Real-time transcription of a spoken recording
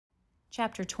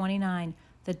Chapter 29.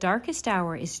 The darkest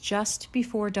hour is just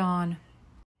before dawn.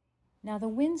 Now the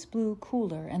winds blew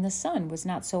cooler, and the sun was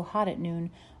not so hot at noon.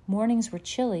 Mornings were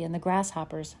chilly, and the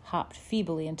grasshoppers hopped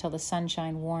feebly until the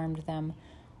sunshine warmed them.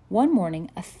 One morning,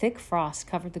 a thick frost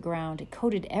covered the ground. It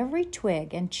coated every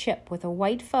twig and chip with a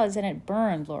white fuzz, and it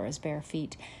burned Laura's bare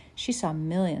feet. She saw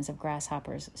millions of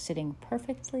grasshoppers sitting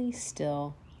perfectly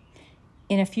still.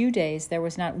 In a few days, there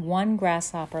was not one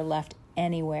grasshopper left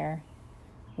anywhere.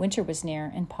 Winter was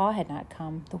near, and Pa had not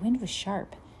come. The wind was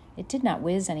sharp. It did not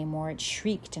whiz anymore. It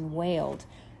shrieked and wailed.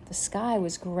 The sky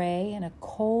was gray, and a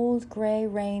cold gray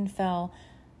rain fell.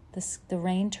 The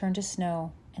rain turned to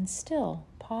snow, and still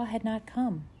Pa had not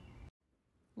come.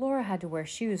 Laura had to wear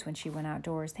shoes when she went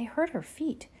outdoors. They hurt her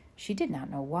feet. She did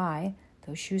not know why.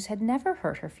 Those shoes had never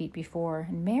hurt her feet before,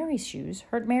 and Mary's shoes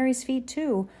hurt Mary's feet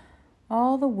too.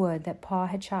 All the wood that Pa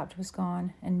had chopped was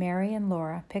gone, and Mary and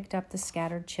Laura picked up the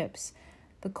scattered chips.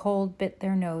 The cold bit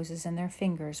their noses and their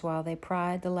fingers while they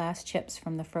pried the last chips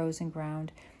from the frozen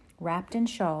ground. Wrapped in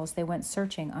shawls, they went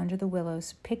searching under the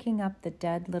willows, picking up the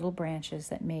dead little branches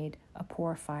that made a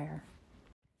poor fire.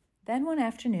 Then one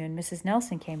afternoon, Mrs.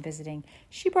 Nelson came visiting.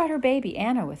 She brought her baby,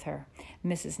 Anna, with her.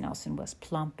 Mrs. Nelson was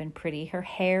plump and pretty. Her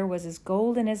hair was as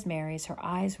golden as Mary's. Her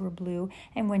eyes were blue,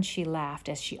 and when she laughed,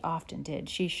 as she often did,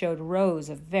 she showed rows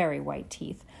of very white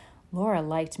teeth. Laura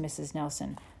liked Mrs.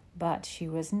 Nelson, but she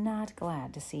was not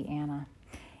glad to see Anna.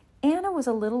 Anna was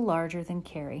a little larger than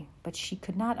Carrie, but she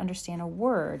could not understand a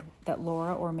word that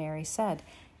Laura or Mary said,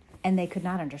 and they could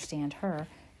not understand her.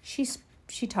 She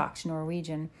talked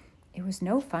Norwegian. It was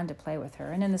no fun to play with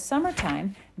her, and in the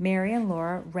summertime, Mary and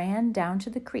Laura ran down to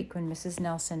the creek when Mrs.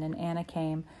 Nelson and Anna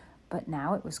came, but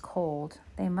now it was cold.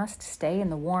 They must stay in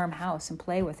the warm house and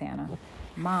play with Anna.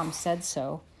 Mom said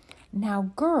so.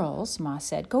 "Now, girls," Ma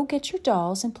said, "go get your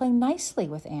dolls and play nicely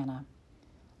with Anna."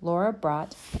 Laura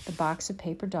brought the box of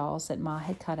paper dolls that Ma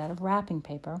had cut out of wrapping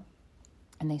paper,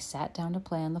 and they sat down to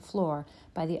play on the floor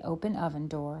by the open oven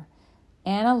door.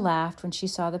 Anna laughed when she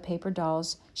saw the paper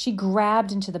dolls. She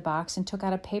grabbed into the box and took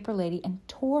out a paper lady and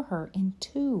tore her in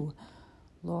two.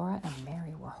 Laura and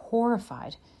Mary were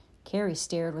horrified. Carrie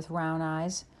stared with round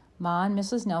eyes. Ma and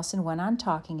Mrs. Nelson went on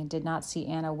talking and did not see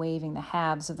Anna waving the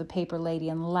halves of the paper lady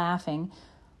and laughing.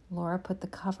 Laura put the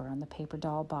cover on the paper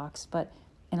doll box, but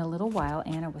in a little while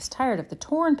Anna was tired of the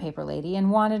torn paper lady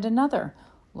and wanted another.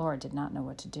 Laura did not know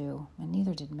what to do, and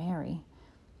neither did Mary.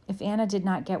 If Anna did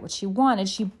not get what she wanted,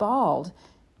 she bawled.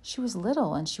 She was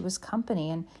little and she was company,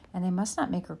 and they must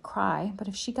not make her cry, but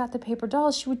if she got the paper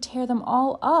dolls, she would tear them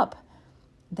all up.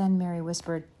 Then Mary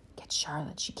whispered, "Get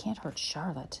Charlotte. She can't hurt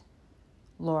Charlotte."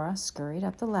 Laura scurried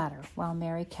up the ladder while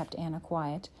Mary kept Anna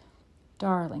quiet.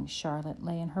 Darling Charlotte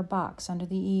lay in her box under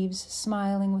the eaves,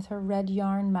 smiling with her red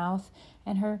yarn mouth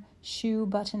and her shoe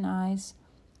button eyes.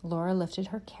 Laura lifted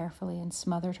her carefully and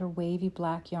smothered her wavy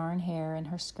black yarn hair in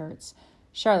her skirts.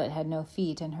 Charlotte had no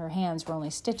feet, and her hands were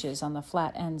only stitches on the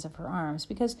flat ends of her arms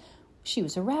because she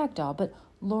was a rag doll, but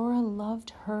Laura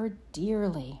loved her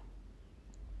dearly.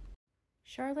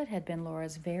 Charlotte had been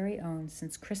Laura's very own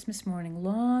since Christmas morning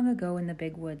long ago in the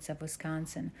big woods of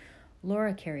Wisconsin.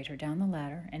 Laura carried her down the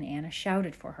ladder, and Anna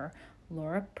shouted for her.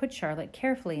 Laura put Charlotte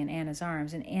carefully in Anna's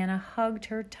arms, and Anna hugged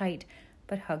her tight,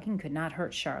 but hugging could not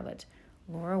hurt Charlotte.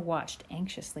 Laura watched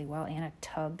anxiously while Anna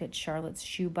tugged at Charlotte's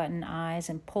shoe-button eyes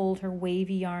and pulled her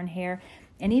wavy yarn hair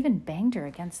and even banged her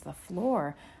against the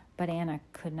floor. But Anna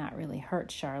could not really hurt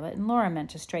Charlotte, and Laura meant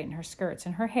to straighten her skirts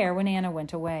and her hair when Anna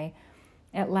went away.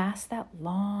 At last that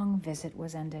long visit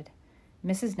was ended.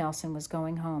 Mrs. Nelson was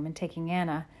going home and taking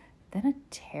Anna. Then a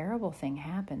terrible thing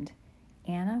happened.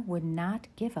 Anna would not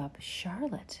give up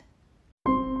Charlotte.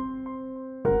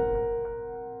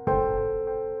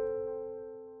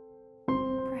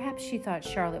 Perhaps she thought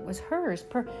Charlotte was hers.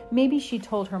 Maybe she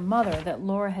told her mother that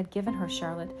Laura had given her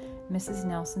Charlotte. Mrs.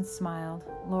 Nelson smiled.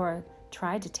 Laura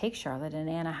tried to take Charlotte, and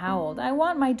Anna howled. "I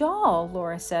want my doll,"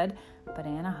 Laura said. But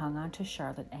Anna hung on to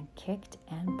Charlotte and kicked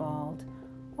and bawled.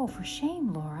 "Oh, for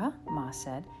shame, Laura," Ma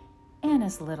said.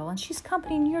 "Anna's little, and she's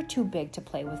company, and you're too big to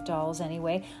play with dolls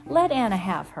anyway. Let Anna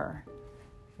have her."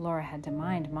 Laura had to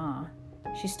mind Ma.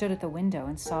 She stood at the window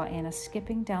and saw Anna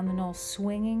skipping down the knoll,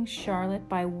 swinging Charlotte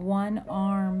by one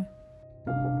arm.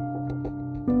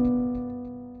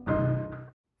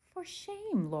 "For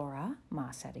shame, Laura,"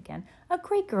 Ma said again. "A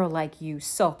great girl like you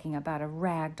sulking about a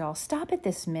rag doll. Stop it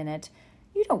this minute.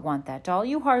 You don't want that doll.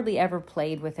 You hardly ever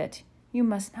played with it. You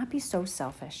must not be so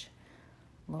selfish."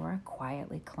 Laura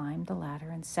quietly climbed the ladder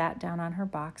and sat down on her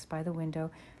box by the window.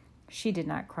 She did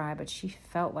not cry, but she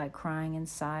felt like crying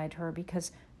inside her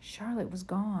because Charlotte was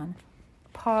gone.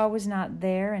 Pa was not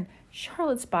there, and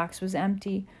Charlotte's box was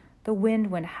empty. The wind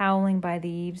went howling by the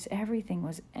eaves. Everything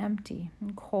was empty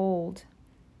and cold.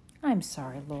 "I'm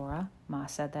sorry, Laura," Ma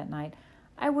said that night.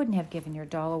 "I wouldn't have given your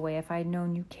doll away if I'd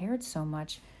known you cared so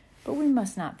much. But we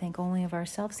must not think only of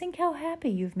ourselves. Think how happy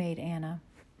you've made Anna."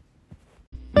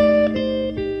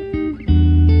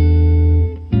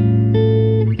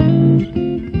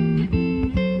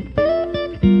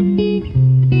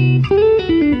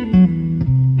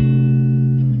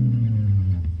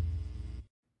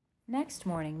 Next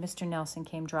morning, Mr. Nelson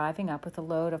came driving up with a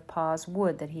load of Pa's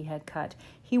wood that he had cut.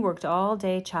 He worked all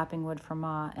day chopping wood for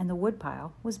Ma, and the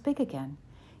woodpile was big again.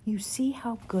 "You see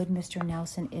how good Mr.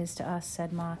 Nelson is to us,"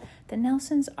 said Ma. "The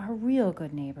Nelsons are real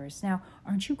good neighbors. Now,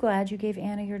 aren't you glad you gave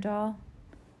Anna your doll?"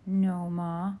 "No,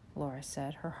 Ma," Laura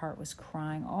said. Her heart was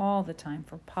crying all the time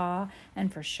for Pa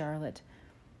and for Charlotte.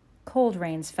 Cold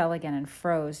rains fell again and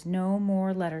froze. No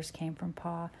more letters came from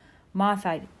Pa. Ma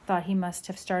thought he must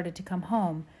have started to come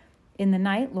home. In the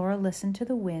night, Laura listened to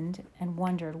the wind and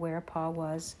wondered where Pa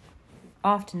was.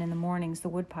 Often in the mornings, the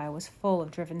woodpile was full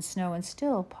of driven snow, and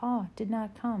still Pa did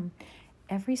not come.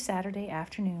 Every Saturday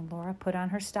afternoon, Laura put on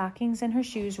her stockings and her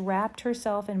shoes, wrapped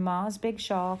herself in Ma's big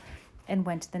shawl, and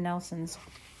went to the Nelsons.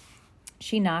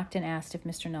 She knocked and asked if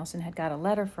Mr. Nelson had got a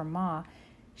letter from Ma.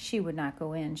 She would not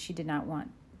go in. She did not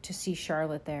want to see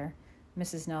Charlotte there.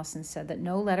 Mrs. Nelson said that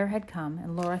no letter had come,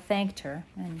 and Laura thanked her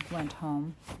and went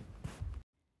home.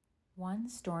 One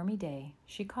stormy day,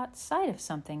 she caught sight of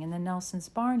something in the Nelsons'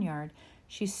 barnyard.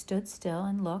 She stood still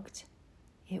and looked.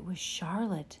 It was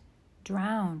Charlotte,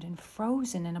 drowned and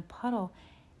frozen in a puddle.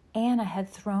 Anna had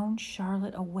thrown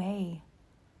Charlotte away.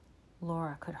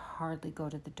 Laura could hardly go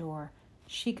to the door.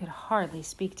 She could hardly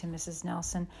speak to Mrs.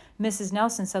 Nelson. Mrs.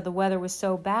 Nelson said the weather was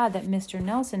so bad that Mr.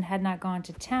 Nelson had not gone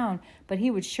to town, but he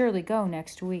would surely go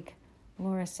next week.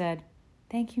 Laura said,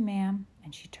 "Thank you, ma'am,"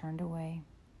 and she turned away.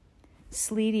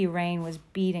 Sleety rain was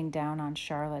beating down on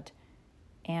Charlotte.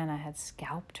 Anna had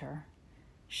scalped her.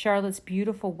 Charlotte's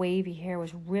beautiful wavy hair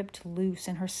was ripped loose,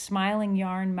 and her smiling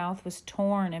yarn mouth was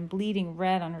torn and bleeding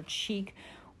red on her cheek.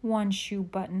 One shoe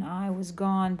button eye was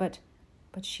gone, but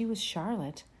she was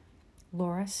Charlotte.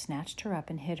 Laura snatched her up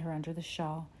and hid her under the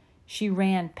shawl. She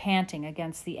ran panting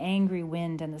against the angry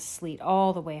wind and the sleet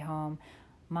all the way home.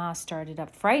 Ma started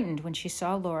up, frightened, when she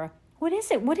saw Laura. "What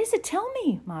is it? What is it? Tell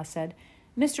me," Ma said.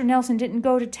 "Mr. Nelson didn't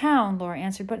go to town," Laura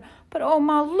answered. But oh,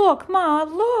 Ma, look, Ma,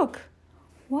 look."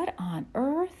 "What on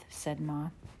earth?" said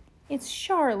Ma. "It's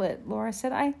Charlotte," Laura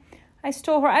said. I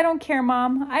stole her. I don't care,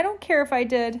 Mom. I don't care if I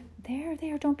did."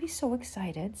 There, don't be so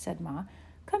excited," said Ma.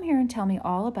 "Come here and tell me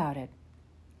all about it."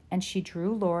 And she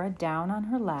drew Laura down on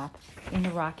her lap in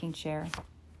the rocking chair.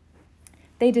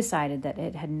 They decided that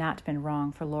it had not been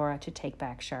wrong for Laura to take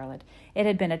back Charlotte. It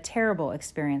had been a terrible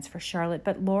experience for Charlotte,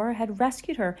 but Laura had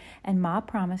rescued her, and Ma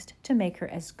promised to make her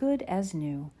as good as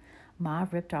new. Ma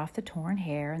ripped off the torn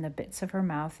hair and the bits of her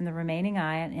mouth and the remaining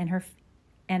eye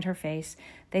and her face.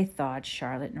 They thawed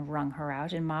Charlotte and wrung her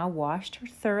out, and Ma washed her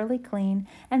thoroughly clean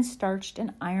and starched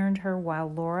and ironed her, while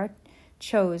Laura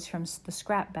chose from the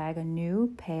scrap bag a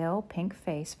new pale pink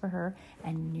face for her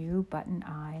and new button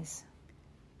eyes.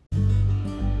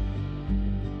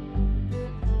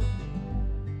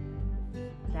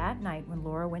 That night, when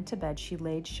Laura went to bed, she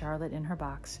laid Charlotte in her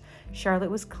box. Charlotte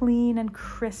was clean and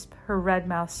crisp. Her red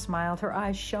mouth smiled, her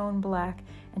eyes shone black,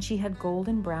 and she had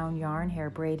golden brown yarn hair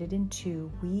braided in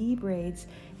 2 wee braids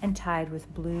and tied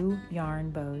with blue yarn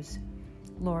bows.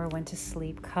 Laura went to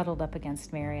sleep, cuddled up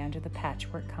against Mary under the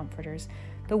patchwork comforters.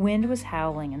 The wind was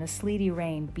howling, and the sleety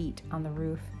rain beat on the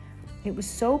roof. It was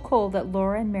so cold that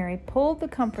Laura and Mary pulled the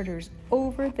comforters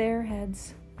over their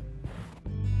heads.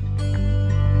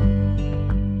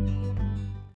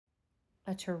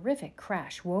 A terrific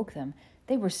crash woke them.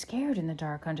 They were scared in the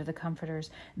dark under the comforters.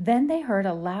 Then they heard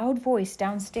a loud voice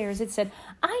downstairs. It said,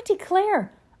 "I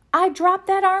declare, I dropped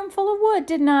that armful of wood,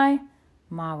 didn't I?"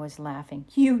 Ma was laughing.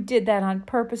 "You did that on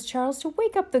purpose, Charles, to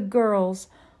wake up the girls."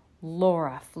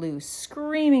 Laura flew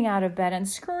screaming out of bed and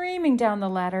screaming down the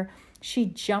ladder. She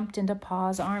jumped into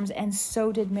Pa's arms, and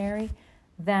so did Mary.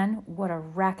 Then, what a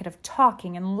racket of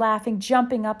talking and laughing,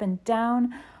 jumping up and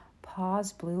down.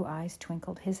 Pa's blue eyes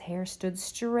twinkled. His hair stood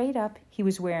straight up. He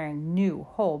was wearing new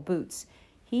whole boots.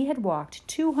 He had walked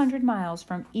 200 miles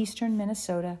from eastern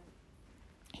Minnesota.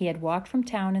 He had walked from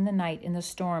town in the night in the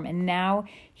storm, and now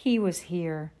he was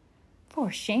here.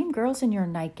 "For shame, girls, in your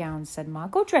nightgowns," said Ma.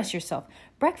 "Go dress yourself.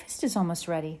 Breakfast is almost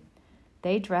ready."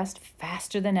 They dressed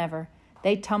faster than ever.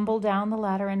 They tumbled down the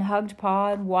ladder and hugged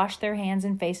Pa and washed their hands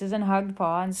and faces and hugged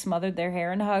Pa and smothered their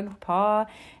hair and hugged Pa.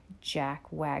 Jack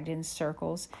wagged in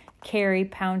circles. Carrie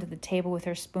pounded the table with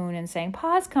her spoon and sang,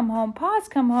 "Pa's come home, Pa's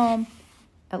come home."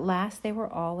 At last they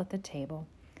were all at the table.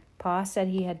 Pa said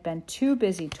he had been too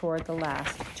busy toward the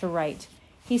last to write.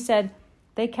 He said,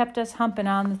 "They kept us humping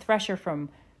on the thresher from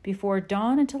before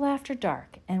dawn until after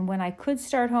dark, and when I could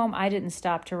start home, I didn't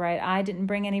stop to write. I didn't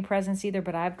bring any presents either,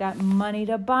 but I've got money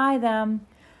to buy them."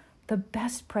 "The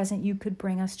best present you could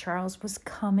bring us, Charles, was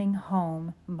coming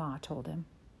home," Ma told him.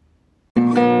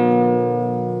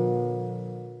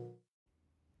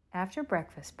 After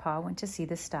breakfast, Pa went to see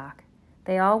the stock.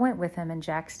 They all went with him, and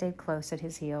Jack stayed close at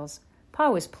his heels. Pa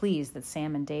was pleased that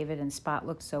Sam and David and Spot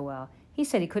looked so well. He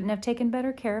said he couldn't have taken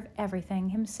better care of everything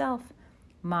himself.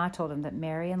 Ma told him that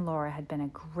Mary and Laura had been a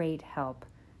great help.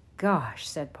 "Gosh,"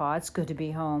 said Pa, "it's good to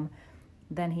be home."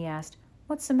 Then he asked,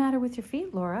 "What's the matter with your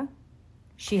feet, Laura?"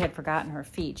 She had forgotten her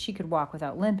feet. She could walk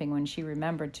without limping when she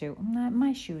remembered to.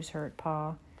 "My shoes hurt,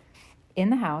 Pa." In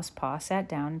the house, Pa sat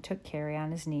down and took Carrie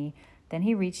on his knee. Then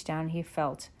he reached down and he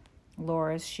felt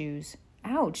Laura's shoes.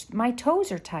 "Ouch, my toes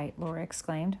are tight," Laura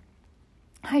exclaimed.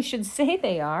 "I should say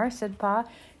they are," said Pa.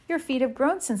 "Your feet have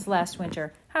grown since last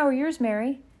winter. How are yours,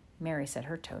 Mary?" Mary said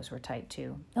her toes were tight,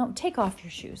 too. "Oh, take off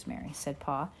your shoes, Mary," said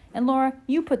Pa. "And Laura,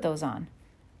 you put those on."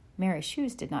 Mary's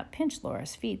shoes did not pinch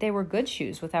Laura's feet. They were good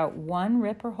shoes without one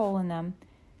rip or hole in them.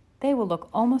 "They will look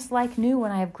almost like new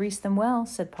when I have greased them well,"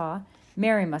 said Pa.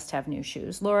 "Mary must have new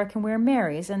shoes. Laura can wear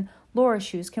Mary's, and Laura's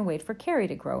shoes can wait for Carrie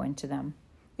to grow into them.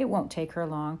 It won't take her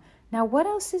long. Now, what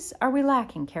else are we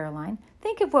lacking, Caroline?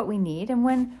 Think of what we need, and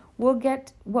when we'll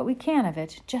get what we can of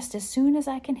it, just as soon as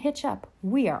I can hitch up,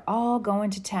 we are all going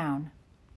to town."